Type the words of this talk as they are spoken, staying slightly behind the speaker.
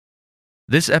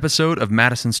This episode of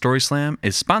Madison Story Slam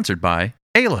is sponsored by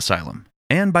Ale Asylum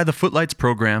and by the Footlights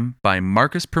program by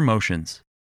Marcus Promotions.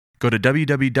 Go to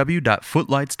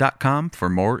www.footlights.com for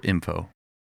more info.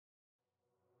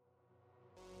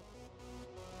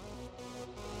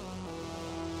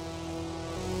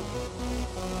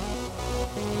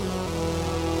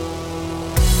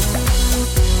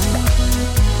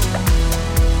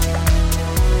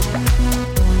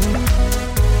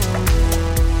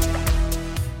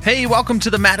 Hey, welcome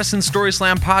to the Madison Story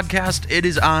Slam podcast. It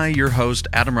is I, your host,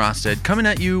 Adam Rosted, coming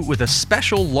at you with a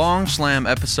special long slam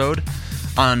episode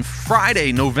on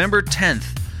Friday, November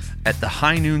 10th at the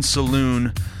High Noon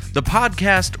Saloon. The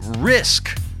podcast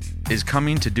Risk is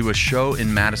coming to do a show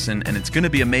in Madison, and it's going to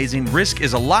be amazing. Risk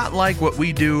is a lot like what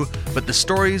we do, but the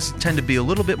stories tend to be a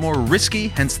little bit more risky,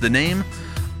 hence the name.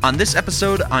 On this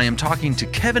episode, I am talking to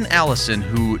Kevin Allison,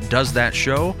 who does that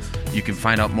show. You can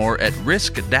find out more at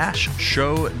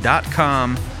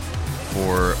risk-show.com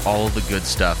for all the good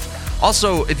stuff.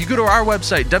 Also, if you go to our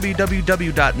website,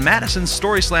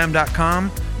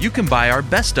 www.madisonstoryslam.com, you can buy our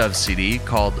Best Of CD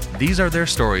called These Are Their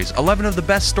Stories, 11 of the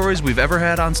best stories we've ever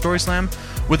had on Story Slam.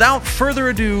 Without further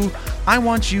ado, I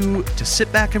want you to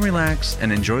sit back and relax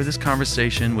and enjoy this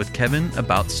conversation with Kevin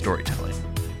about storytelling.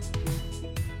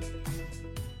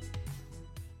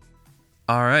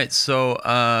 All right, so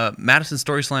Madison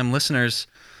Story Slam listeners,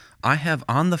 I have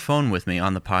on the phone with me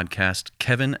on the podcast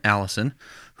Kevin Allison,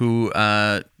 who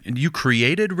you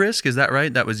created Risk, is that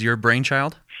right? That was your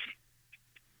brainchild?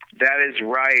 That is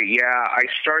right, yeah. I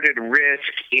started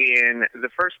Risk the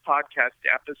first podcast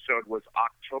episode was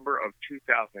October of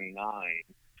 2009.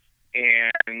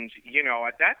 And, you know,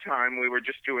 at that time we were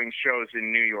just doing shows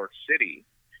in New York City.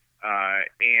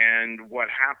 And what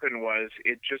happened was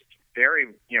it just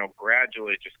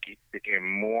gradually just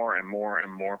became more and more and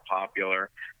more popular.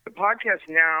 The podcast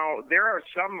now, there are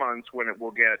some months when it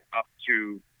will get up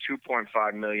to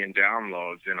 2.5 million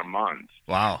downloads in a month.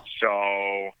 Wow.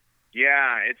 So,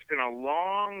 yeah, it's been a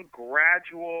long,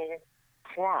 gradual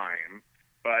climb,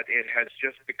 but it has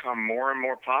just become more and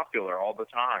more popular all the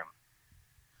time.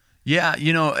 Yeah,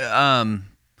 you know,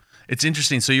 it's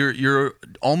interesting. So you're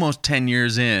almost 10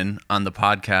 years in on the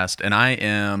podcast, and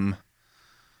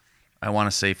I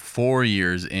want to say 4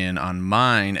 years in on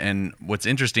mine. And what's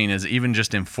interesting is even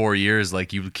just in 4 years,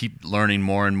 like you keep learning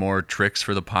more and more tricks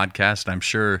for the podcast. I'm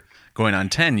sure going on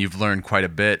 10, you've learned quite a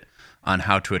bit on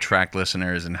how to attract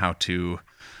listeners and how to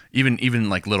even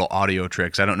like little audio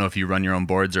tricks. I don't know if you run your own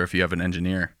boards or if you have an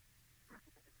engineer.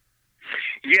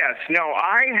 Yes, no,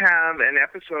 I have an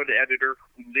episode editor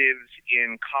who lives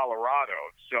in Colorado,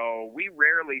 so we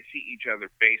rarely see each other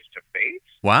face to face.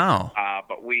 Wow.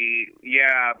 But we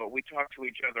talk to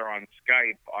each other on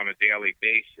Skype on a daily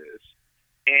basis.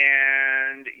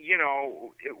 And, you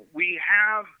know, we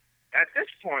have, at this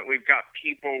point, we've got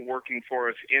people working for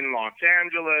us in Los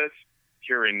Angeles,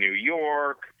 here in New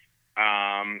York.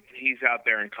 He's out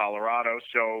there in Colorado,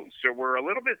 so we're a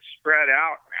little bit spread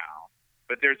out now.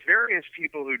 But there's various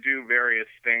people who do various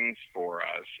things for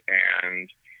us,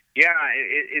 and yeah,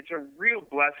 it's a real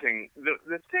blessing.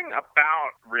 The thing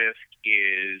about Risk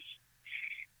is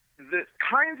the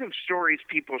kinds of stories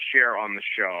people share on the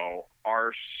show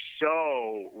are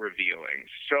so revealing,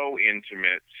 so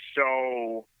intimate,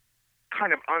 so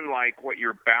kind of unlike what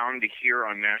you're bound to hear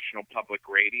on National Public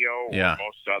Radio or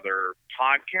most other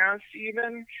podcasts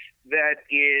even, that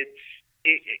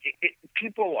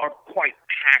people are quite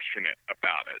passionate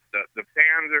about it. The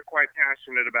fans are quite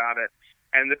passionate about it,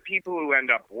 and the people who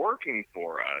end up working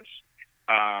for us,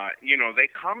 they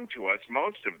come to us,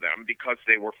 most of them, because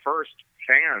they were first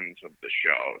fans of the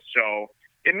show. So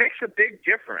it makes a big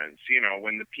difference,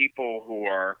 when the people who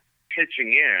are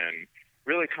pitching in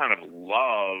really kind of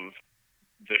love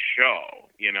the show,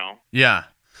 Yeah.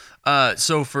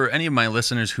 So for any of my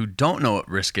listeners who don't know what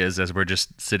Risk is, as we're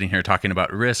just sitting here talking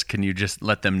about Risk, can you just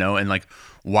let them know and like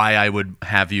why I would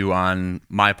have you on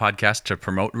my podcast to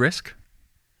promote Risk?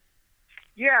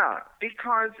 Yeah,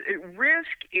 because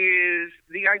Risk is,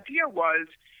 the idea was,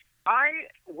 I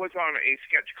was on a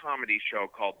sketch comedy show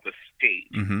called The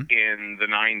State in the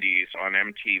 90s on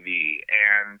MTV.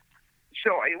 And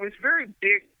so it was very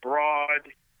big,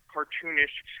 broad,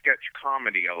 cartoonish sketch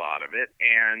comedy, a lot of it.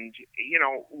 And,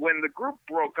 when the group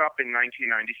broke up in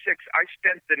 1996, I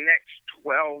spent the next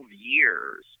 12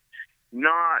 years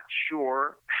not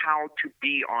sure how to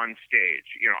be on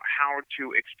stage, how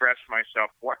to express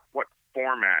myself, what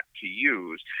format to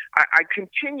use. I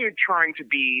continued trying to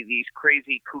be these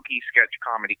crazy, kooky sketch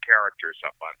comedy characters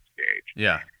up on stage.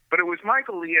 Yeah. But it was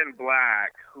Michael Ian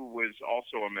Black, who was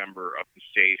also a member of The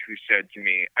State, who said to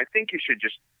me, I think you should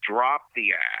just drop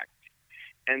the act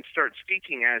and start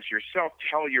speaking as yourself.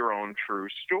 Tell your own true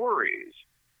stories.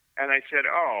 And I said,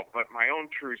 oh, but my own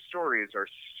true stories are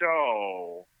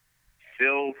so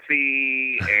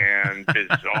filthy and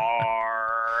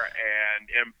bizarre and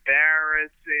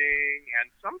embarrassing and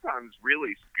sometimes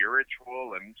really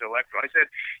spiritual and intellectual. I said,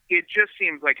 it just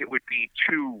seems like it would be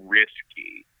too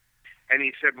risky. And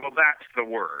he said, well, that's the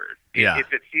word. Yeah.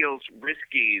 If it feels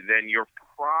risky, then you're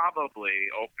probably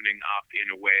opening up in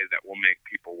a way that will make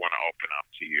people want to open up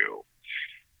to you.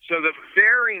 So the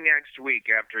very next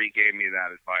week after he gave me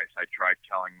that advice, I tried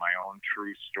telling my own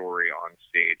true story on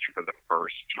stage for the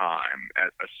first time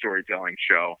at a storytelling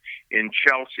show in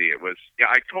Chelsea.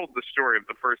 I told the story of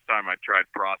the first time I tried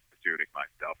prostituting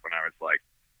myself when I was like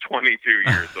 22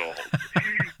 years old.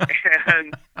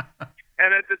 And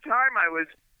at the time I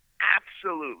was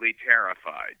absolutely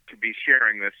terrified to be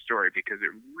sharing this story because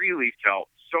it really felt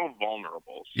so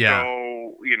vulnerable,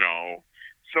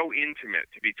 so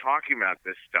intimate to be talking about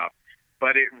this stuff.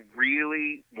 But it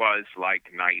really was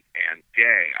like night and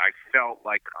day. I felt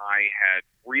like I had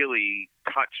really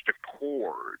touched a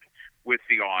chord with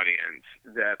the audience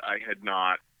that I had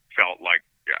not felt like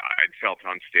I'd felt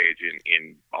on stage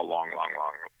in a long, long,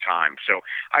 long time. So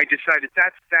I decided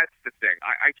that's the thing.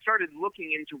 I started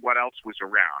looking into what else was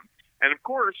around. And of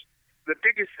course, the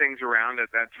biggest things around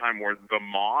at that time were The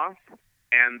Moth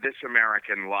and This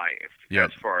American Life,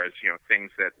 as far as,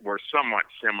 things that were somewhat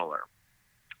similar.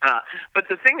 But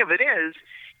the thing of it is,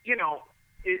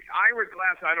 Ira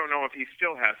Glass, I don't know if he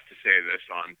still has to say this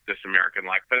on This American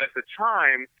Life, but at the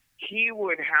time, he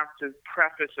would have to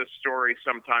preface a story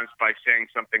sometimes by saying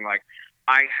something like,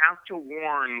 I have to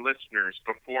warn listeners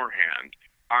beforehand,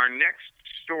 our next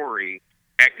story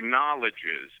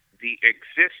acknowledges the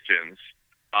existence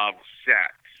of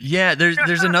sex. Yeah,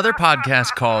 there's another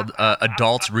podcast called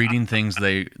Adults Reading Things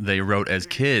they wrote as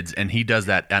kids, and he does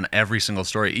that on every single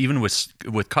story, even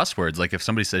with cuss words. Like if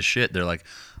somebody says shit, they're like,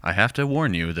 I have to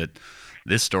warn you that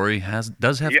this story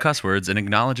does have cuss words and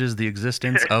acknowledges the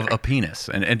existence of a penis.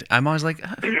 And I'm always like,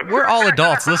 we're all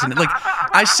adults. Listen, like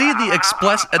I see the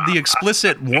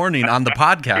explicit warning on the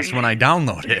podcast when I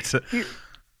download it.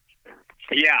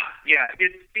 Yeah.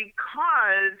 It's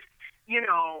because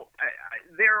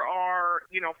there are,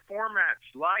 formats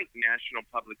like National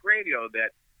Public Radio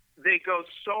that they go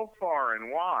so far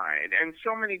and wide, and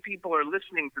so many people are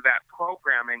listening to that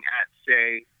programming at,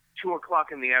 say,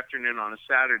 2:00 in the afternoon on a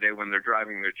Saturday when they're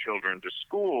driving their children to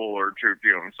school or to,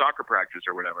 soccer practice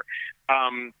or whatever.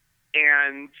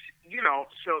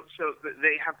 So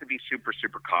they have to be super,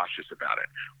 super cautious about it.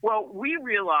 Well, I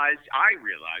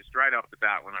realized right off the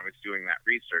bat when I was doing that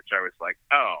research, I was like,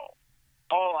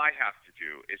 all I have to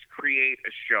do is create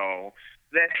a show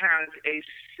that has a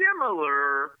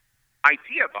similar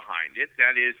idea behind it.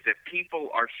 That is that people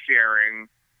are sharing,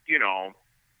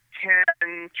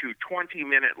 10 to 20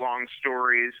 minute long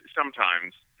stories.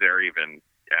 Sometimes they're even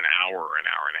an hour and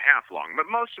a half long, but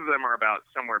most of them are about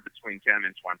somewhere between 10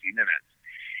 and 20 minutes.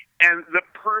 And the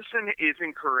person is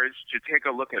encouraged to take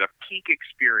a look at a peak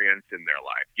experience in their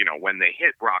life, when they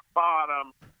hit rock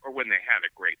bottom, or when they had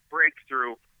a great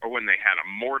breakthrough, or when they had a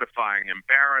mortifying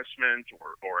embarrassment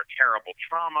or a terrible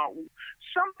trauma,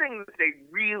 something that they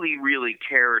really, really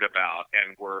cared about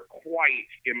and were quite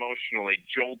emotionally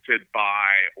jolted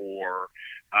by or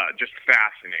just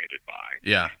fascinated by.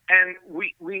 Yeah. And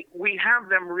we have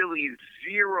them really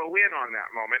zero in on that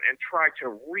moment and try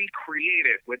to recreate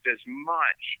it with as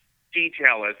much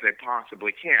detail as they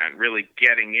possibly can, really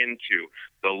getting into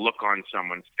the look on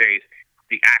someone's face,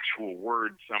 the actual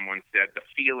words someone said, the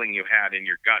feeling you had in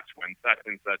your guts when such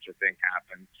and such a thing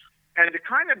happened. And to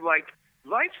kind of like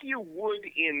you would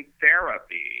in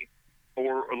therapy,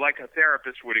 or like a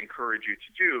therapist would encourage you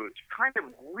to do, to kind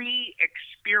of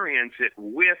re-experience it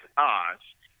with us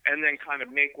and then kind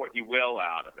of make what you will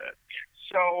out of it.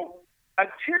 So a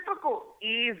typical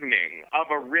evening of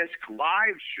a Risk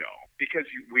live show, because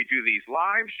we do these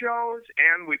live shows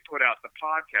and we put out the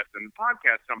podcast, and the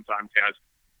podcast sometimes has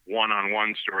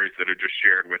one-on-one stories that are just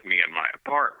shared with me in my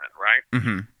apartment, right?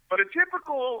 Mm-hmm. But a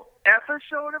typical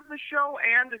episode of the show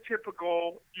and a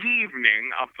typical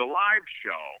evening of the live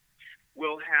show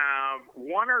will have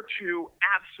one or two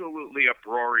absolutely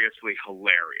uproariously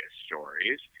hilarious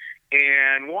stories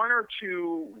and one or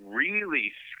two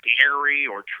really scary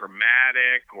or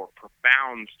traumatic or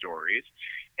profound stories,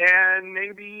 and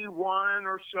maybe one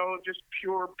or so just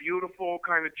pure, beautiful,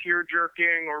 kind of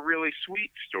tear-jerking or really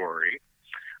sweet story.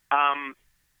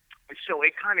 So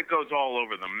it kind of goes all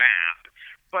over the map.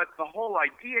 But the whole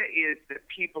idea is that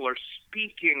people are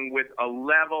speaking with a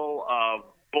level of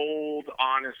bold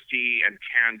honesty and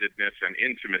candidness and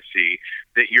intimacy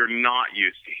that you're not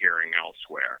used to hearing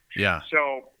elsewhere. Yeah.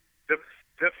 So the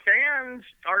fans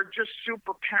are just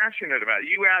super passionate about it.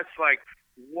 You asked, like,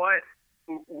 what,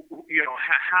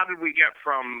 how did we get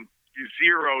from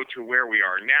zero to where we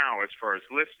are now as far as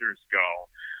listeners go?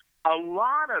 A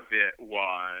lot of it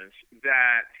was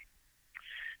that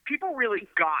people really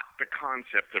got the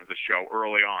concept of the show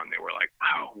early on. They were like,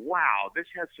 oh, wow, this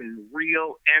has some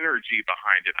real energy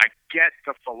behind it. I get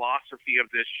the philosophy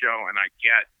of this show, and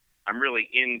I'm really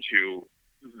into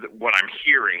what I'm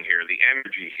hearing here, the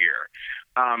energy here.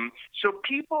 So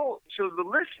the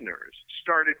listeners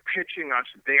started pitching us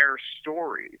their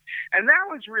stories. And that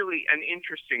was really an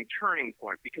interesting turning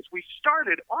point, because we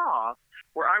started off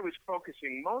where I was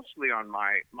focusing mostly on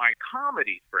my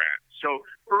comedy friends. So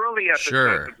early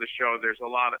episodes of the show, there's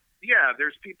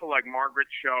people like Margaret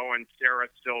Cho and Sarah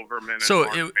Silverman and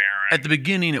Mark Maron. At the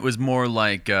beginning, it was more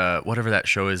like whatever that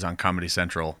show is on Comedy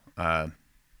Central.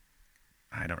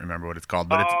 I don't remember what it's called,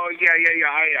 but it's...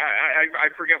 I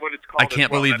forget what it's called. I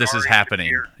can't believe this is happening.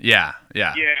 Yeah.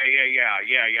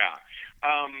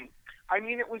 I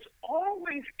mean, it was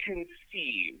always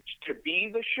conceived to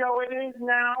be the show it is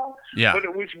now. Yeah. But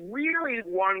it was really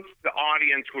once the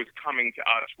audience was coming to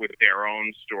us with their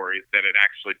own stories that it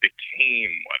actually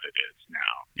became what it is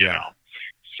now. You know?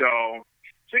 So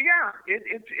yeah,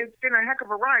 it's been a heck of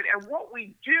a ride. And what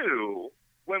we do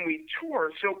when we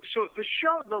tour, so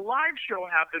the live show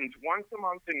happens once a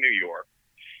month in New York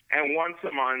and once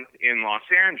a month in Los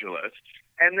Angeles.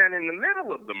 And then in the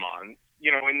middle of the month,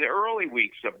 in the early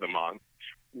weeks of the month,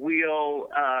 we'll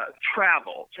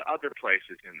travel to other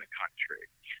places in the country.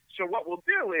 So what we'll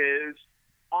do is,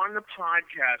 on the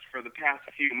podcast for the past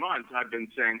few months, I've been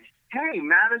saying, hey,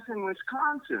 Madison,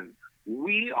 Wisconsin,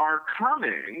 we are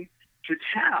coming to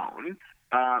town.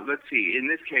 Let's see. In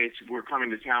this case, we're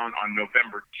coming to town on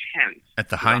November 10th. At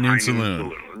the High Noon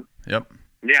Saloon. Yep.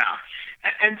 Yeah.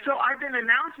 And so I've been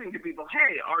announcing to people,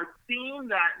 hey, our theme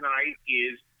that night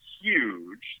is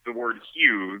huge, the word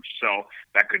huge, so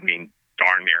that could mean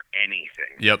darn near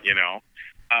anything. Yep.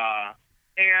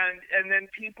 And then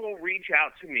people reach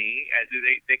out to me.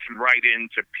 They can write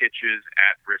into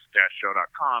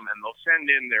pitches@risk-show.com, and they'll send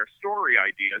in their story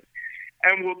ideas.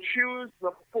 And we'll choose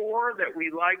the 4 that we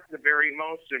like the very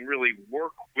most and really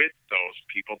work with those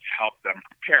people to help them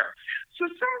prepare. So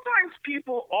sometimes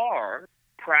people are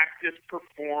practice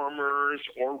performers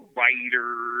or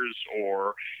writers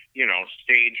or,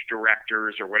 stage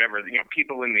directors or whatever,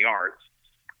 people in the arts.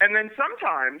 And then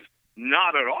sometimes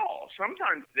not at all.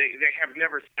 Sometimes they have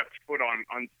never stepped foot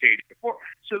on stage before.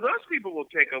 So those people will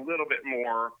take a little bit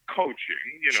more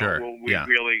coaching. We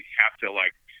really have to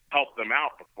help them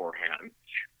out beforehand.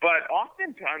 But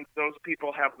oftentimes those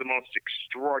people have the most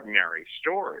extraordinary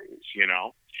stories,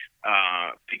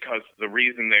 because the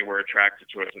reason they were attracted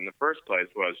to us in the first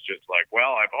place was just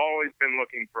I've always been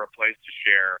looking for a place to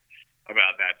share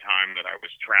about that time that I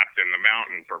was trapped in the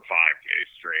mountain for 5 days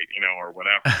straight, or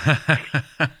whatever.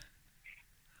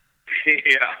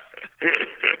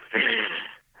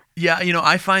 Yeah. Yeah,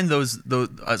 I find those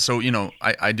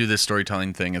I do this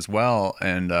storytelling thing as well,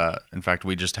 and in fact,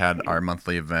 we just had our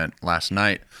monthly event last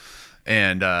night,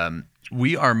 and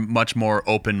we are much more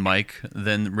open mic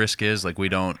than Risk is. We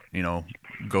don't,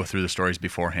 go through the stories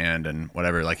beforehand and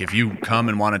whatever. If you come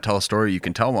and want to tell a story, you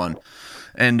can tell one,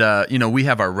 and we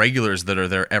have our regulars that are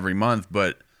there every month,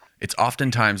 but it's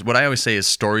oftentimes, what I always say is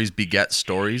stories beget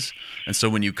stories. And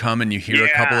so when you come and you hear a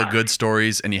couple of good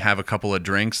stories and you have a couple of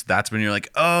drinks, that's when you're like,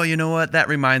 oh, you know what? That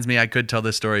reminds me, I could tell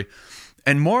this story.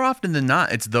 And more often than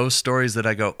not, it's those stories that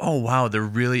I go, oh, wow, there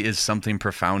really is something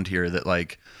profound here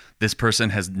that this person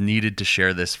has needed to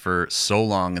share this for so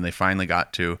long and they finally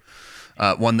got to.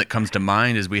 One that comes to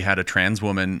mind is we had a trans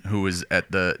woman who was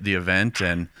at the event,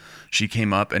 and she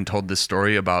came up and told this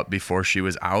story about before she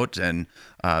was out and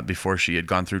before she had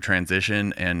gone through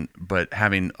transition, but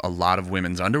having a lot of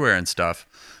women's underwear and stuff.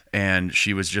 And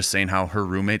she was just saying how her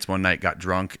roommates one night got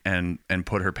drunk and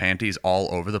put her panties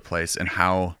all over the place and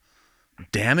how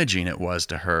damaging it was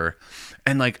to her.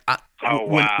 And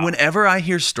whenever I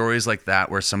hear stories like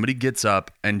that where somebody gets up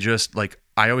and just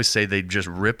I always say they just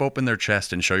rip open their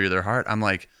chest and show you their heart, I'm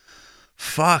like,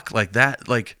 fuck, that,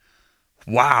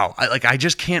 wow. I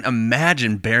just can't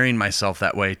imagine burying myself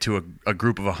that way to a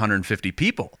group of 150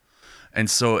 people. And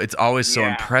so it's always so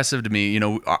impressive to me.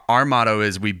 Our motto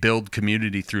is we build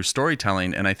community through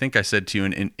storytelling. And I think I said to you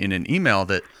in an email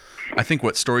that I think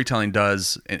what storytelling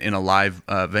does in a live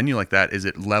venue like that is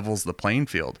it levels the playing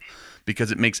field, because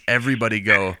it makes everybody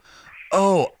go,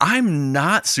 oh, I'm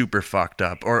not super fucked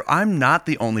up, or I'm not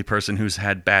the only person who's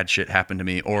had bad shit happen to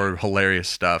me or hilarious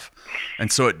stuff.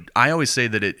 And so I always say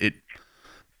that it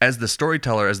as the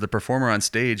storyteller, as the performer on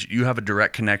stage, you have a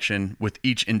direct connection with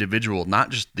each individual,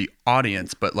 not just the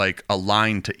audience, but like a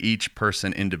line to each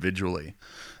person individually.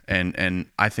 And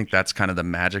I think that's kind of the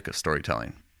magic of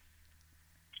storytelling.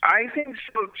 I think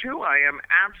so too. I am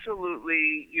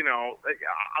absolutely,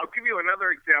 I'll give you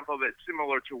another example that's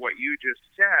similar to what you just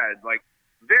said. Like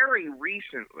very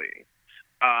recently,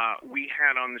 we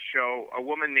had on the show a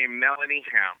woman named Melanie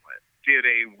Hamlet did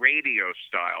a radio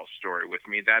style story with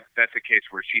me. That's a case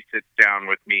where she sits down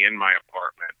with me in my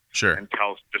apartment Sure. and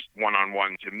tells just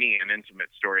one-on-one to me an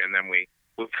intimate story, and then we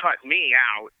will cut me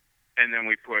out, and then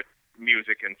we put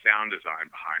music and sound design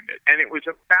behind it. And it was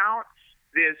about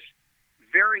this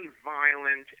very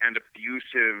violent and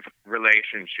abusive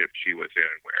relationship she was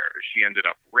in, where she ended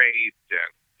up raped,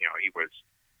 and he was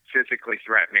physically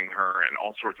threatening her, and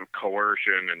all sorts of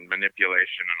coercion and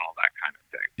manipulation and all that kind of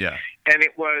thing. Yeah. And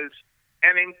it was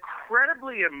an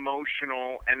incredibly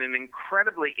emotional and an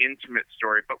incredibly intimate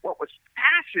story. But what was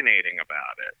fascinating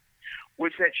about it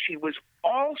was that she was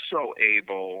also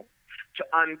able to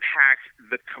unpack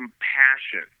the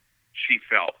compassion she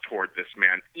felt toward this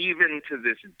man, even to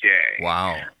this day.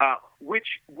 Wow. Which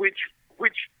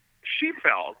she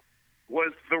felt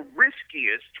was the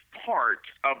riskiest part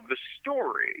of the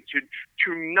story,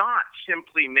 to not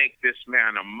simply make this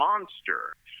man a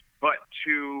monster, but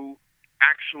to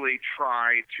actually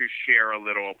try to share a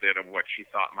little bit of what she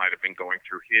thought might have been going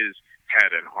through his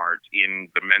head and heart in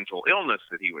the mental illness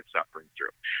that he was suffering through.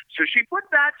 So she put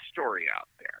that story out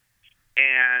there.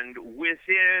 And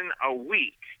within a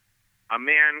week, a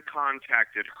man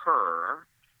contacted her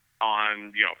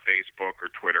on Facebook or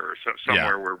Twitter or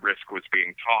somewhere where Risk was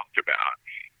being talked about.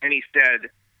 And he said,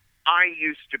 I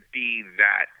used to be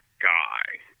that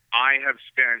guy. I have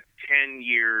spent 10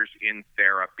 years in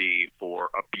therapy for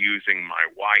abusing my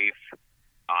wife.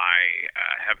 I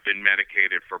have been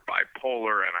medicated for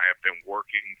bipolar, and I have been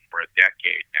working for a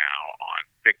decade now on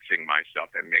fixing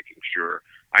myself and making sure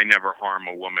I never harm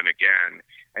a woman again.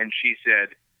 And she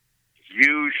said,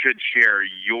 you should share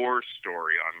your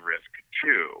story on Risk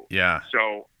too. Yeah.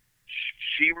 So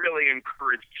she really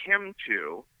encouraged him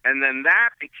to, and then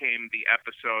that became the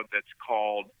episode that's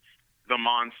called The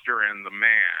Monster and the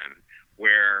Man,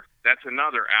 where that's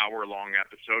another hour-long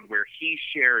episode where he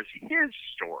shares his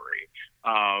story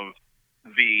of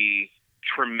the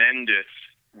tremendous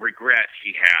regret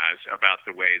he has about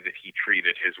the way that he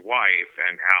treated his wife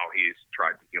and how he's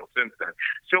tried to heal since then.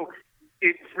 So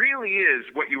it really is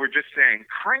what you were just saying,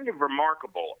 kind of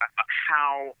remarkable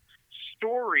how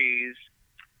stories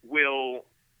will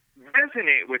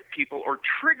resonate with people or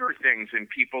trigger things in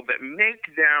people that make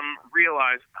them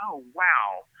realize, oh,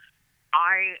 wow,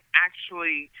 I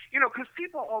actually, because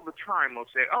people all the time will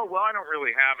say, oh, well, I don't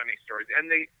really have any stories. And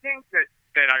they think that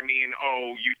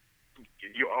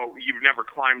you've never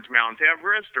climbed Mount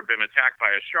Everest or been attacked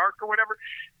by a shark or whatever.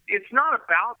 It's not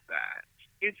about that.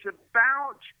 It's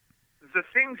about the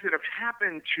things that have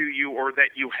happened to you or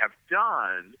that you have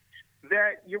done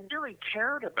that you really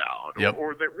cared about, yep.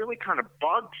 or that really kind of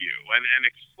bugged you, and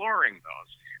exploring those.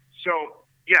 So,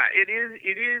 yeah, it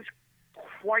is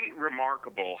quite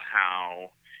remarkable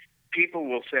how people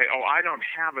will say, oh, I don't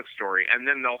have a story, and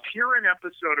then they'll hear an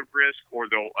episode of Risk or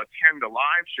they'll attend a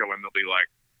live show and they'll be like,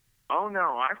 oh,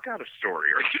 no, I've got a story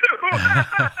or two.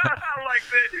 Like,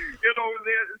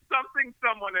 something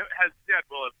someone has said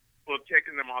will have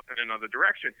taken them off in another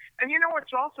direction. And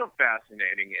what's also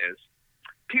fascinating is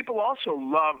people also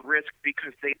love Risk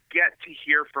because they get to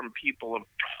hear from people of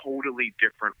totally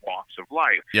different walks of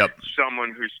life. Yep.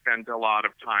 Someone who spent a lot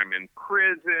of time in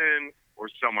prison, or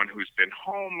someone who's been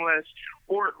homeless,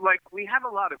 or like we have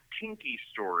a lot of kinky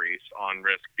stories on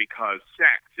Risk because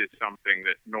sex is something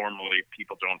that normally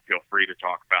people don't feel free to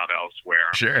talk about elsewhere.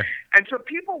 Sure. And so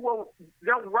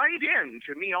they'll write in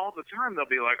to me all the time. They'll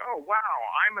be like, oh, wow,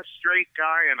 I'm a straight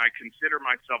guy and I consider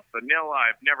myself vanilla.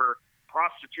 I've never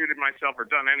prostituted myself or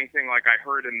done anything like I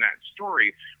heard in that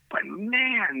story. But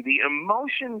man, the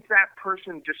emotions that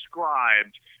person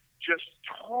described just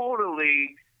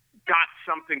totally got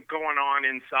something going on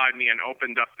inside me and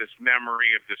opened up this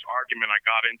memory of this argument I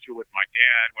got into with my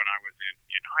dad when I was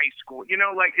in high school.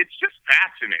 It's just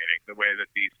fascinating the way that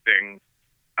these things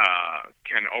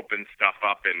can open stuff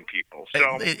up in people.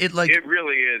 So it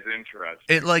really is interesting.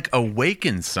 It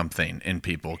awakens something in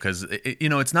people because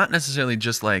it's not necessarily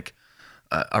just like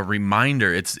a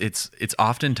reminder. It's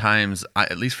oftentimes,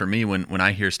 at least for me, when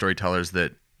I hear storytellers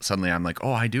that suddenly I'm like,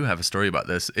 oh, I do have a story about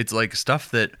this. It's like stuff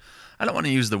that I don't want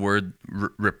to use the word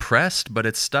repressed, but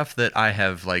it's stuff that I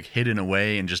have like hidden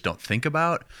away and just don't think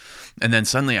about. And then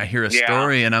suddenly I hear a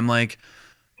story and I'm like,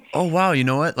 oh, wow, you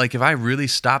know what? Like if I really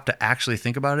stopped to actually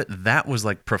think about it, that was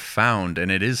like profound.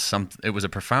 And it was a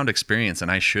profound experience and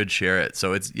I should share it.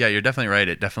 So you're definitely right.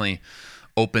 It definitely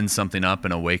opens something up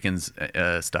and awakens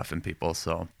stuff in people.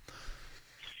 So.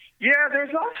 Yeah, there's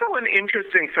also an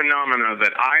interesting phenomena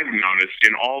that I've noticed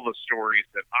in all the stories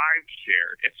that I've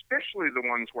shared, especially the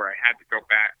ones where I had to go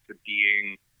back to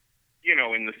being,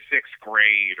 in the 6th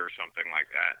grade or something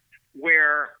like that,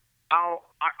 where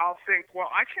I'll think, well,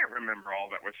 I can't remember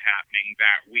all that was happening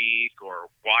that week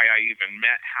or how I even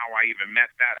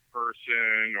met that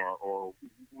person or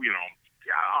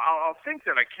I'll think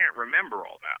that I can't remember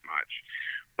all that much.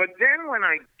 But then when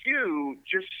I do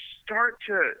just start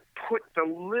to put the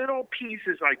little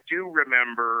pieces I do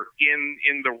remember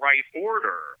in the right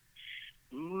order,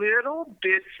 little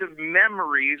bits of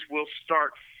memories will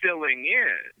start filling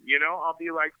in. I'll be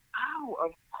like, oh,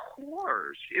 of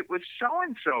course, it was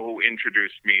so-and-so who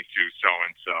introduced me to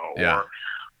so-and-so. Yeah. Or,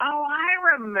 oh,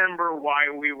 I remember why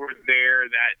we were there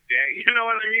that day. You know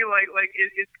what I mean? Like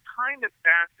it's kind of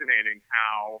fascinating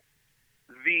how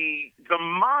the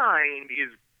mind is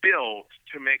built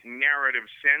to make narrative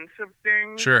sense of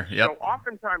things. Sure. Yep. So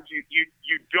oftentimes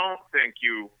you don't think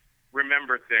you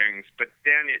remember things, but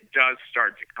then it does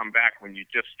start to come back when you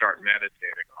just start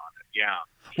meditating on it. Yeah.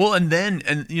 Well,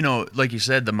 and like you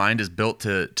said, the mind is built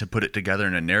to put it together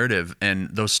in a narrative, and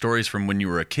those stories from when you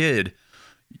were a kid,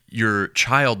 your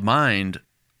child mind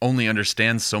only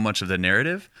understands so much of the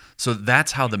narrative. So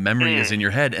that's how the memory is in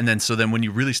your head. And then when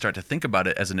you really start to think about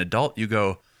it as an adult, you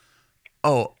go,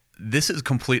 oh, this is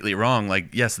completely wrong.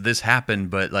 Like, yes, this happened,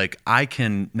 but like I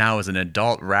can now as an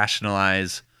adult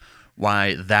rationalize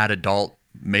why that adult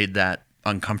made that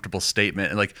uncomfortable statement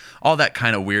and like all that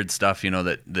kind of weird stuff,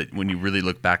 that when you really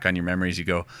look back on your memories, you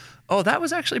go, oh, that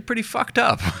was actually pretty fucked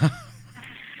up.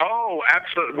 Oh,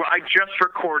 absolutely. Well, I just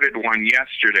recorded one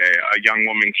yesterday. A young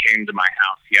woman came to my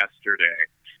house yesterday,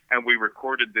 and we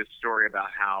recorded this story about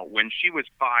how when she was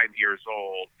 5 years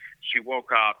old, she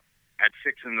woke up at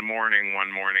 6 a.m.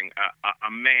 one morning. A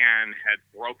man had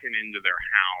broken into their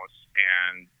house,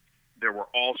 and there were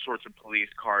all sorts of police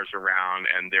cars around,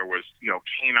 and there was,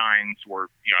 canines were,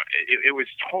 it was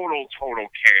total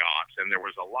chaos, and there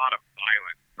was a lot of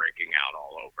violence breaking out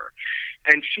all over.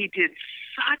 And she did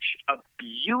such a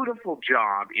beautiful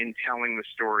job in telling the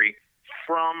story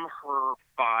from her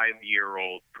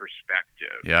 5-year-old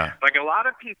perspective. Yeah. Like a lot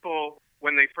of people,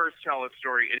 when they first tell a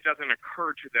story, it doesn't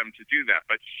occur to them to do that.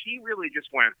 But she really just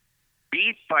went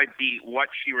beat by beat what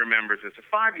she remembers as a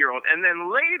 5-year-old. And then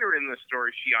later in the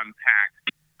story, she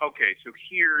unpacked, okay, so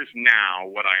here's now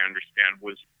what I understand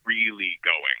was really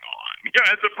going on,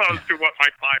 as opposed to what my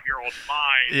 5-year-old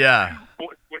mind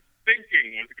was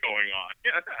thinking was going on.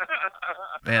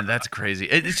 Man, that's crazy.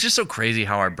 It's just so crazy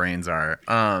how our brains are.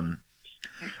 I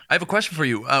have a question for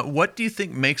you. What do you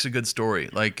think makes a good story?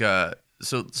 Like,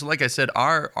 so like I said,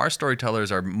 our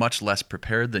storytellers are much less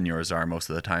prepared than yours are most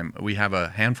of the time. We have a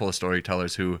handful of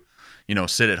storytellers who,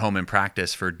 sit at home and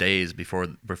practice for days before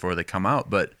they come out.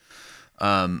 But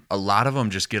a lot of them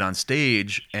just get on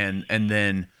stage and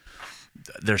then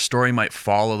their story might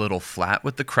fall a little flat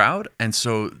with the crowd, and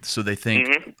so they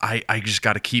think, I just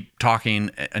got to keep talking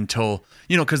until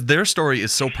because their story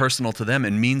is so personal to them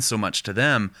and means so much to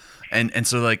them, and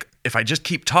so like if I just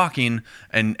keep talking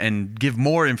and give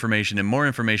more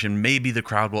information, maybe the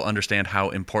crowd will understand how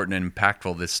important and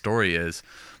impactful this story is.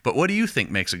 But what do you think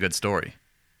makes a good story?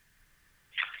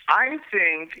 I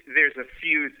think there's a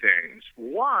few things.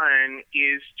 One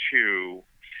is to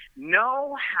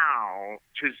know how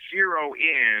to zero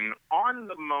in on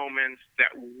the moments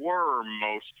that were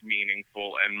most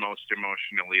meaningful and most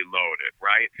emotionally loaded,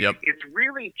 right? Yep. It's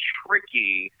really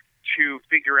tricky to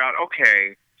figure out,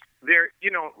 okay, there,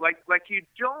 like you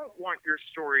don't want your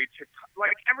story to,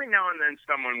 like every now and then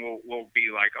someone will be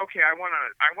like, okay, I want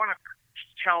to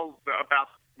tell about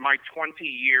my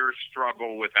 20-year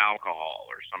struggle with alcohol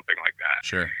or something like that.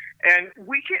 Sure. And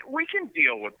we can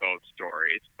deal with those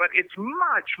stories, but it's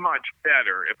much, much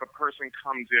better if a person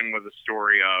comes in with a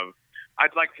story of,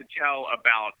 I'd like to tell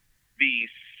about the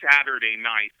Saturday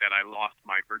night that I lost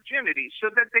my virginity, so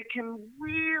that they can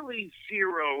really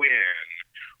zero in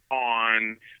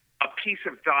on a piece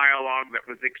of dialogue that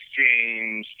was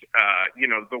exchanged,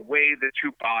 the way the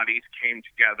two bodies came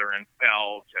together and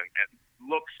felt, and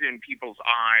looks in people's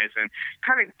eyes, and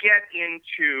kind of get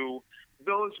into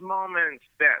those moments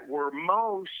that were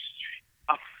most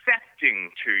affecting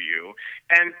to you,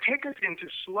 and take us into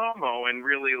slow-mo and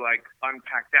really like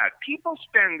unpack that. People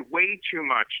spend way too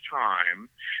much time.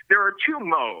 There are two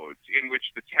modes in which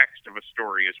the text of a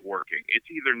story is working. It's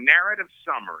either narrative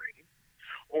summary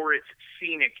or it's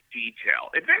scenic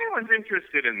detail. If anyone's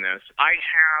interested in this, I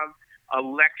have a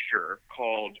lecture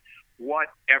called What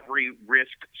Every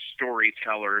Risk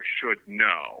Storyteller Should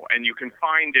Know, and you can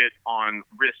find it on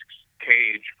Risk's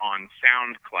page on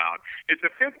SoundCloud. It's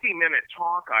a 50-minute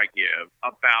talk I give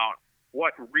about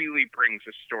what really brings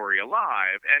a story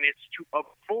alive, and it's to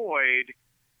avoid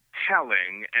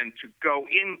telling and to go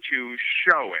into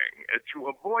showing, to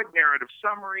avoid narrative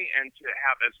summary and to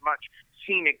have as much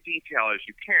scenic detail as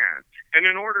you can. And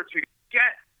in order to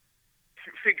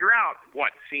figure out what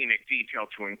scenic detail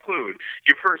to include,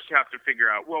 you first have to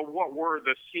figure out, well, what were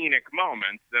the scenic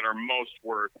moments that are most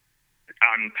worth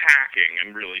unpacking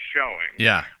and really showing.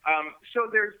 Yeah.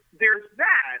 So there's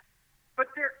that, but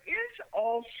there is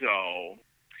also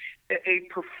a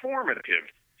performative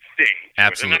thing.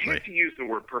 Absolutely. And I hate to use the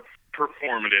word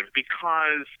performative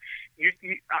because you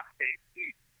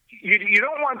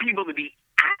don't want people to be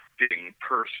acting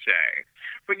per se,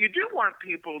 but you do want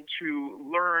people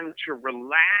to learn to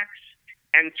relax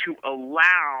and to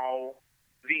allow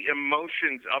the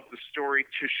emotions of the story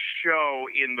to show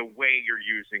in the way you're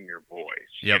using your voice.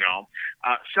 Yep. You know,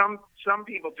 some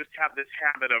people just have this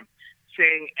habit of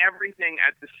saying everything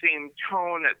at the same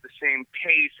tone, at the same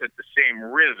pace, at the same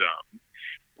rhythm.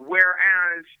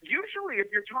 Whereas usually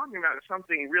if you're talking about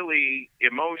something really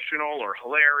emotional or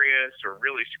hilarious or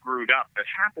really screwed up that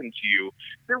happened to you,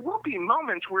 there will be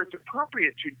moments where it's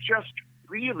appropriate to just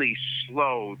really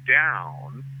slow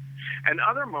down, and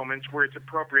other moments where it's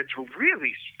appropriate to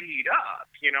really speed up,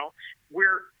 you know,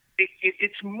 where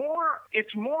it's more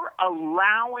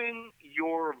allowing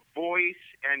your voice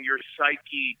and your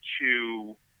psyche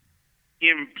to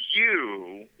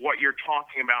imbue what you're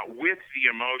talking about with the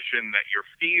emotion that you're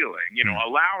feeling, you know,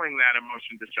 allowing that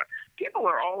emotion to show. People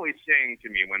are always saying to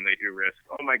me when they do Risk,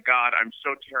 oh my God, I'm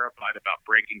so terrified about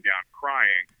breaking down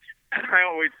crying. And I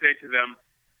always say to them,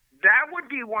 that would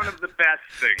be one of the best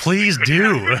things. Please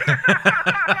do.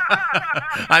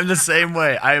 I'm the same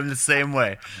way. I am the same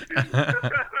way.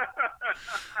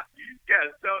 Yeah,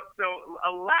 so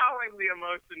allowing the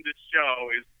emotion to show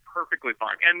is perfectly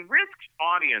fine. And Risk's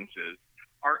audiences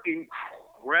are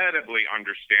incredibly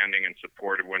understanding and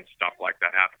supportive when stuff like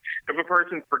that happens. If a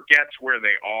person forgets where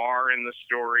they are in the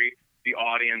story, the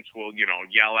audience will, you know,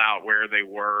 yell out where they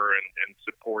were and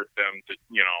support them to,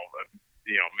 you know,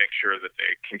 make sure that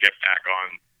they can get back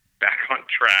on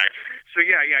track. So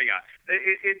yeah.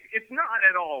 It's not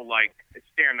at all like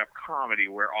stand-up comedy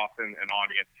where often an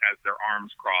audience has their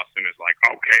arms crossed and is like,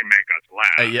 okay, make us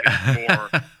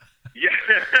laugh.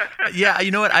 Yeah,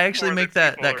 you know what? I actually make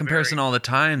that comparison all the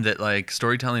time, that like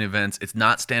storytelling events, it's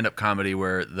not stand-up comedy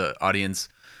where the audience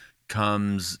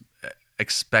comes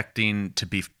expecting to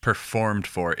be performed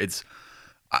for.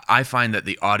 I find that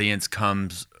the audience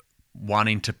comes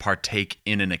wanting to partake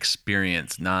in an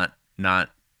experience, not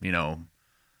you know,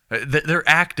 they're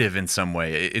active in some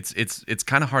way. It's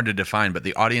kind of hard to define, but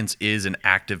the audience is an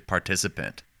active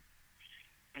participant.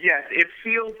 Yes, it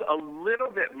feels a little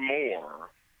bit more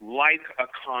like a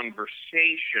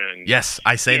conversation. Yes,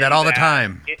 I say that all the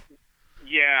time.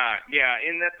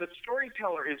 In that the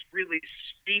storyteller is really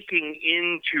speaking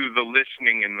into the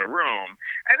listening in the room.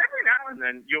 And every now and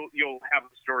then you'll have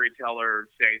a storyteller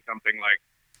say something like,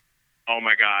 oh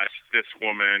my gosh, this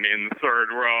woman in the third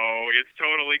row is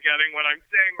totally getting what I'm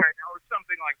saying right now, or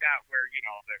something like that, where, you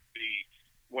know,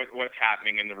 what's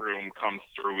happening in the room comes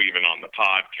through even on the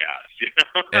podcast. You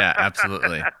know? Yeah,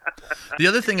 absolutely. The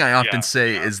other thing I often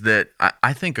say is that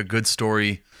I think a good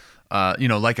story, you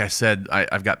know, like I said,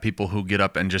 I've got people who get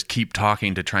up and just keep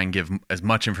talking to try and give as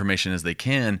much information as they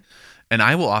can. And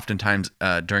I will oftentimes,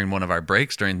 during one of our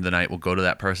breaks during the night, will go to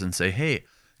that person and say, hey,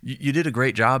 you did a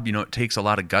great job. You know, it takes a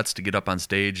lot of guts to get up on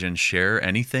stage and share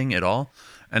anything at all.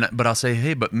 But I'll say,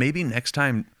 hey, but maybe next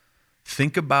time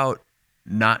think about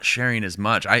not sharing as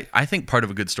much. I think part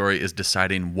of a good story is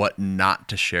deciding what not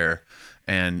to share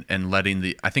and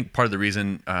letting I think part of the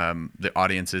reason the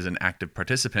audience is an active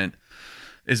participant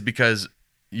is because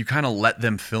you kind of let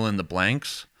them fill in the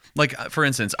blanks. Like, for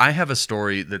instance, I have a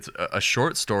story that's a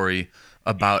short story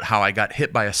about how I got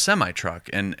hit by a semi-truck,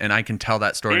 and I can tell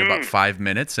that story in about 5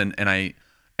 minutes, and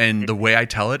the way I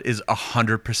tell it is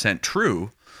 100%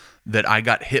 true, that I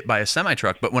got hit by a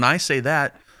semi-truck. But when I say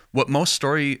that, what most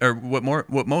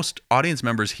audience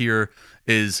members hear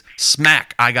is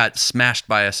smack, I got smashed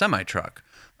by a semi-truck.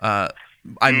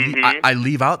 I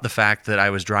leave out the fact that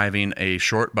I was driving a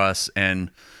short bus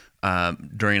and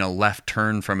during a left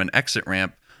turn from an exit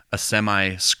ramp, a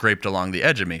semi scraped along the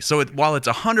edge of me. So while it's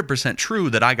 100% true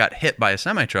that I got hit by a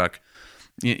semi truck,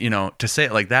 you know, to say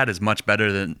it like that is much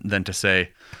better than to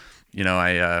say, you know,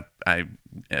 I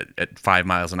at 5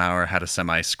 miles an hour had a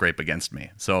semi scrape against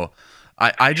me. So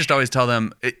I just always tell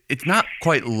them it's not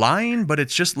quite lying, but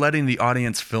it's just letting the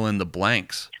audience fill in the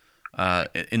blanks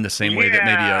in the same way that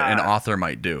maybe an author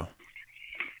might do.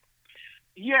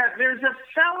 Yeah, there's a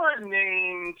fella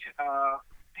named,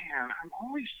 I'm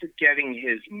always forgetting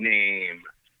his name.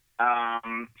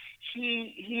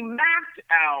 He mapped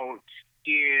out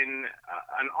in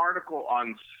an article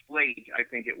on Slate, I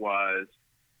think it was,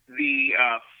 the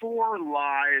 4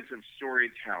 lies of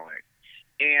storytelling.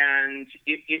 And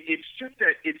it's just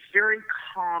that it's very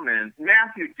common.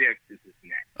 Matthew Dix is his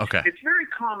name. Okay. It's very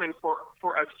common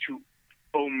for us to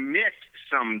omit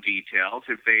some details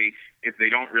if they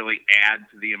don't really add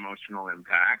to the emotional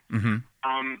impact. Mm-hmm.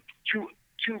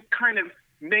 To kind of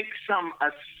make some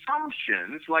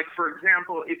assumptions, like for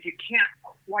example, if you can't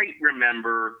quite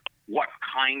remember what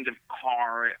kind of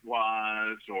car it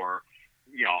was, or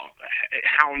you know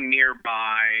how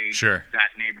nearby Sure.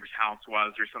 that neighbor's house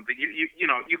was, or something,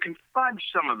 you can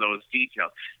fudge some of those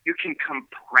details. You can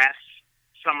compress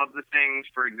some of the things,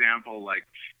 for example, like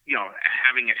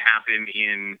having it happen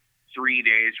in 3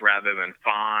 days rather than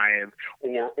 5,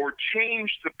 or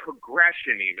change the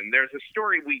progression even. There's a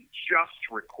story we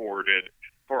just recorded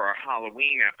for our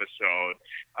Halloween episode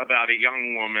about a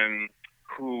young woman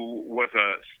who was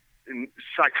a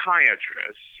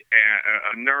psychiatrist,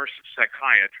 a nurse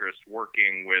psychiatrist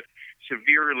working with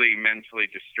severely mentally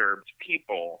disturbed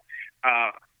people,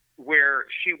 where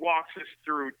she walks us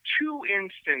through 2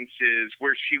 instances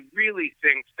where she really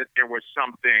thinks that there was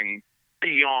something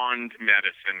beyond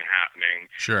medicine happening,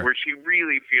 Sure. where she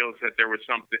really feels that there was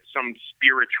some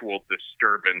spiritual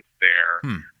disturbance there,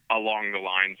 along the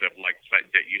lines of like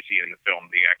that you see in the film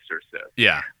The Exorcist.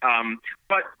 Yeah.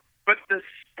 But the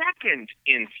second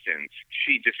instance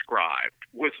she described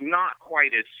was not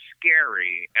quite as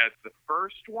scary as the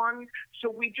first one, so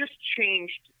we just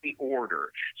changed the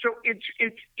order. So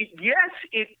yes,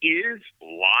 it is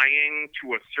lying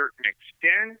to a certain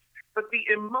extent, but the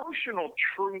emotional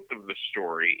truth of the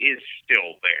story is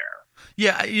still there.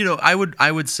 Yeah,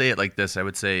 I would say it like this. I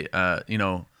would say,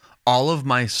 all of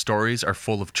my stories are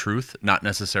full of truth, not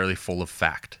necessarily full of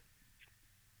fact.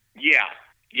 Yeah.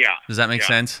 Does that make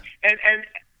sense? And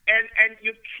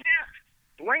you can't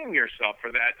blame yourself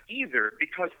for that either,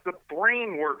 because the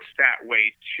brain works that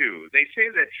way too. They say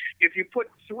that if you put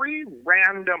 3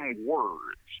 random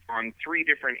words on 3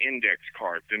 different index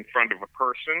cards in front of a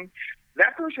person,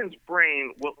 that person's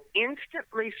brain will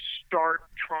instantly start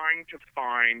trying to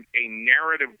find a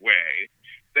narrative way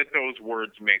that those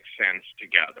words make sense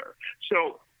together.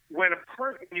 So when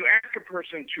you ask a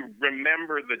person to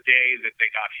remember the day that they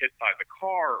got hit by the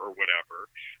car or whatever,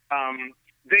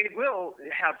 they will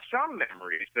have some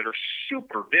memories that are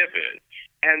super vivid,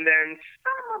 and then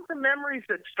some of the memories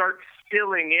that start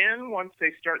filling in once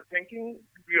they start thinking,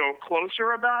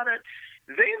 closer about it,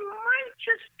 they might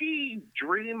just be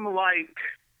dreamlike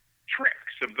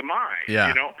tricks of the mind.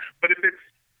 Yeah. But if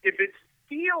it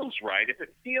feels right, if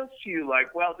it feels to you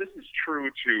like, well, this is true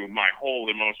to my whole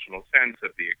emotional sense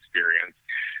of the experience,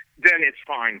 then it's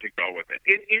fine to go with it.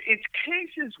 It's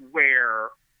cases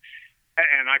where,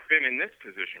 and I've been in this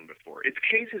position before, it's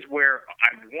cases where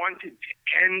I've wanted to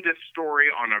end a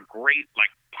story on a great,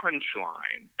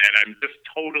 punchline that I'm just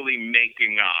totally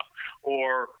making up,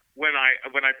 or when I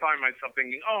find myself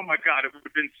thinking, oh my God, it would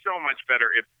have been so much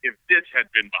better if this had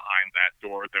been behind that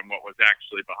door than what was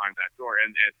actually behind that door,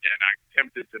 and I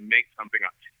attempted to make something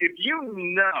up. If you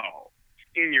know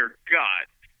in your gut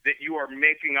that you are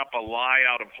making up a lie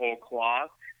out of whole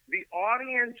cloth, the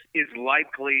audience is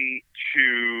likely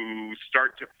to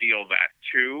start to feel that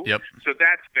too. Yep. So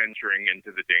that's venturing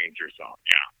into the danger zone.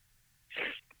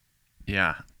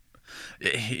 Yeah.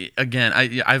 Again,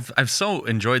 I've so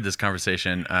enjoyed this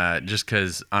conversation, just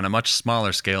because on a much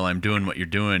smaller scale, I'm doing what you're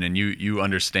doing, and you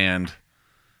understand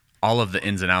all of the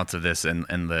ins and outs of this, and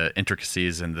the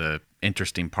intricacies and the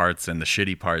interesting parts and the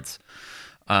shitty parts.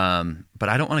 But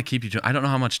I don't want to keep you. I don't know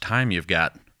how much time you've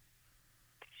got.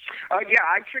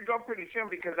 I should go pretty soon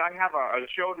because I have a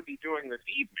show to be doing this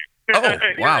evening. Oh,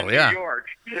 wow, in yeah. New York.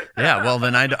 Yeah, well,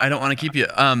 then I don't want to keep you.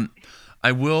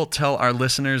 I will tell our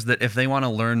listeners that if they want to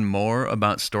learn more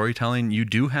about storytelling, you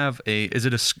do have is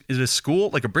it a school,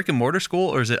 like a brick and mortar school,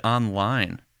 or is it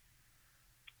online?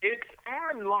 It's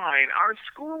online. Our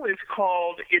school is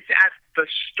it's at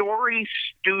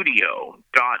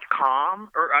thestorystudio.com,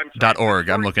 or I'm sorry, .org.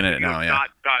 I'm looking at it now, yeah.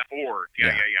 .org.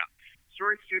 Yeah.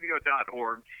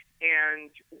 Storystudio.org. And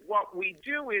what we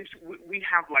do is we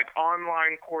have like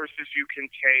online courses you can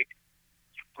take.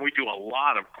 We do a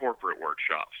lot of corporate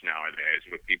workshops nowadays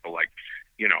with people like,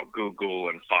 Google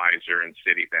and Pfizer and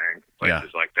Citibank,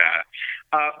 places like that.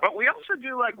 But we also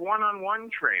do like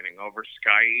one-on-one training over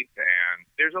Skype, and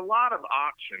there's a lot of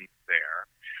options there.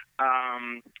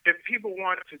 If people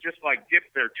want to just like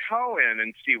dip their toe in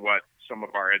and see what some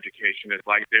of our education is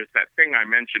like, there's that thing I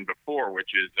mentioned before,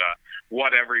 which is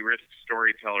what every risk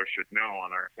storyteller should know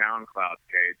on our SoundCloud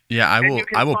page. Yeah, I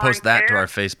will post that to our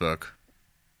Facebook.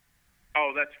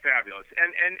 Oh, that's fabulous.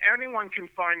 And anyone can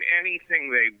find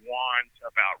anything they want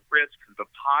about Risk, the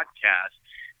podcast,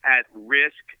 at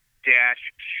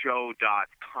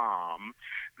risk-show.com.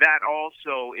 That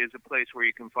also is a place where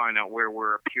you can find out where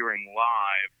we're appearing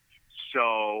live.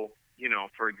 So,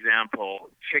 for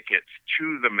example, tickets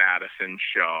to the Madison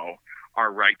show are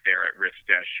right there at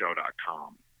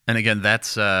risk-show.com. And again,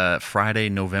 that's Friday,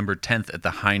 November 10th at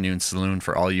the High Noon Saloon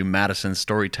for all you Madison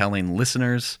storytelling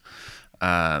listeners.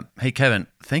 Hey, Kevin,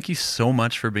 thank you so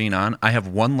much for being on. I have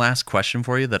one last question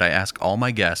for you that I ask all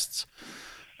my guests,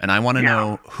 and I want to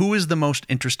know, who is the most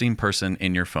interesting person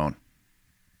in your phone?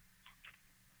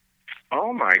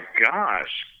 Oh, my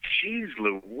gosh. Jeez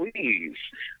Louise.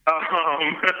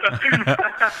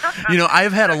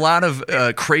 I've had a lot of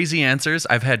crazy answers.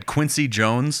 I've had Quincy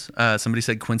Jones. Somebody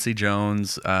said Quincy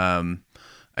Jones. I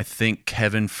think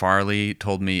Kevin Farley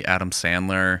told me Adam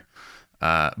Sandler.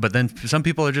 But then some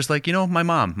people are just like, my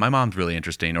mom. My mom's really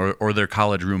interesting, or their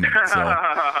college roommate. So.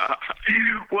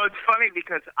 Well, it's funny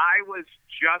because I was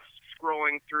just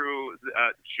scrolling through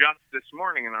just this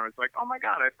morning, and I was like, oh, my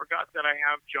God, I forgot that I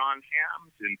have John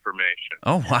Hamm's information.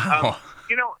 Oh, wow.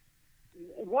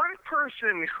 One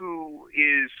person who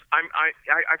is,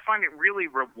 I find it really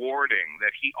rewarding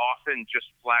that he often just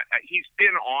he's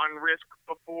been on Risk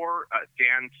before,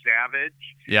 Dan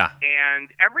Savage. Yeah.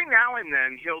 And every now and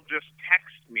then he'll just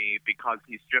text me because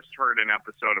he's just heard an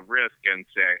episode of Risk and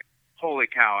say, holy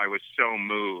cow, I was so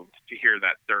moved to hear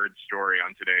that third story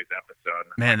on today's episode.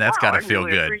 Man, that's got to feel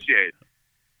good. Appreciate it.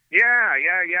 Yeah.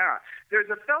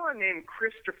 There's a fella named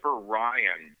Christopher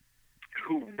Ryan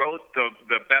who wrote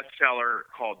the bestseller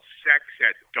called Sex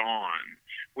at Dawn,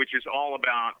 which is all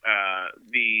about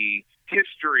the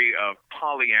history of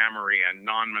polyamory and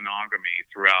non-monogamy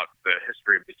throughout the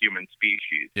history of the human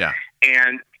species. Yeah.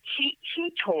 And he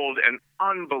told an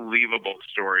unbelievable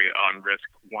story on Risk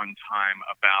one time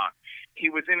about, he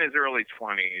was in his early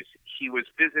 20s. He was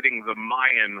visiting the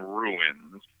Mayan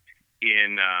ruins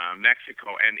in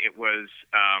Mexico, and it was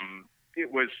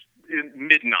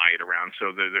midnight around,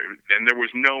 so and there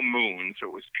was no moon, so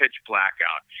it was pitch black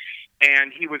out.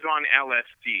 And he was on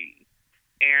LSD,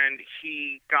 and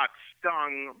he got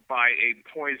stung by a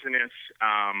poisonous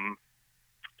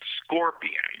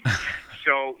scorpion.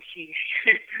 So he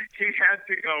had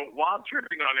to go, while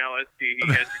tripping on LSD, he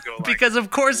had to go because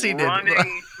of course he did.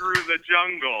 Running through the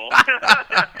jungle.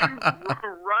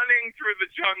 Running through the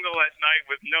jungle at night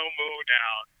with no moon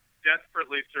out,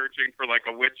 desperately searching for like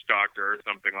a witch doctor or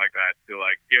something like that to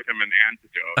like give him an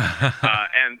antidote.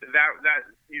 And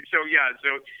so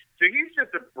he's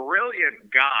just a brilliant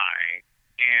guy.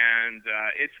 And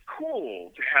it's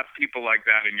cool to have people like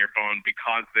that in your phone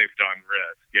because they've done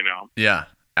Risk, Yeah,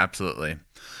 absolutely.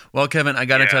 Well, Kevin, I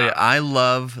got to tell you, I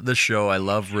love the show. I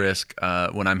love Risk.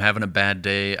 When I'm having a bad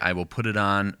day, I will put it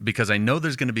on because I know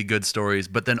there's going to be good stories.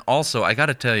 But then also, I got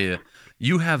to tell you,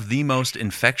 you have the most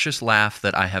infectious laugh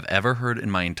that I have ever heard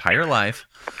in my entire life.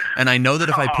 And I know that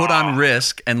if I put on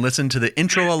Risk and listen to the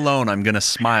intro alone, I'm going to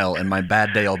smile and my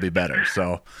bad day will be better.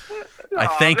 So I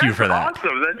thank you for that.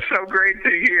 Awesome. That's so great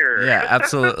to hear. Yeah,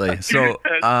 absolutely. So,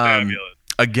 fabulous.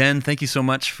 Again, thank you so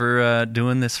much for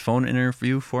doing this phone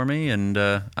interview for me, and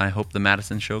I hope the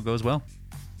Madison show goes well.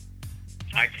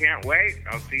 I can't wait.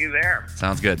 I'll see you there.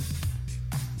 Sounds good.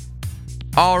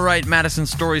 All right, Madison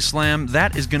Story Slam,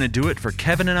 that is going to do it for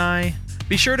Kevin and I.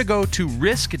 Be sure to go to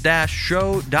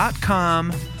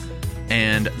risk-show.com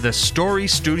and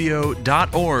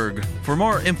thestorystudio.org for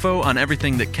more info on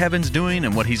everything that Kevin's doing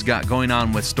and what he's got going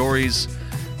on with stories.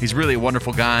 He's really a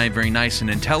wonderful guy, very nice and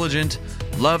intelligent.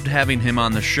 Loved having him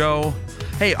on the show.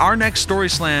 Hey, our next Story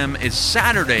Slam is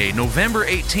Saturday, November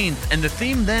 18th, and the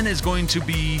theme then is going to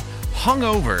be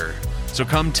hungover. So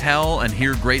come tell and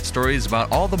hear great stories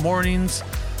about all the mornings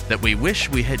that we wish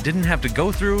we didn't have to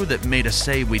go through that made us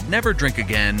say we'd never drink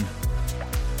again.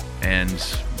 And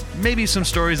maybe some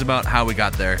stories about how we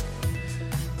got there.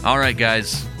 All right,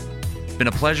 guys. Been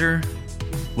a pleasure.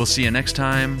 We'll see you next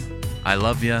time. I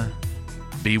love ya.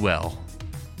 Be well.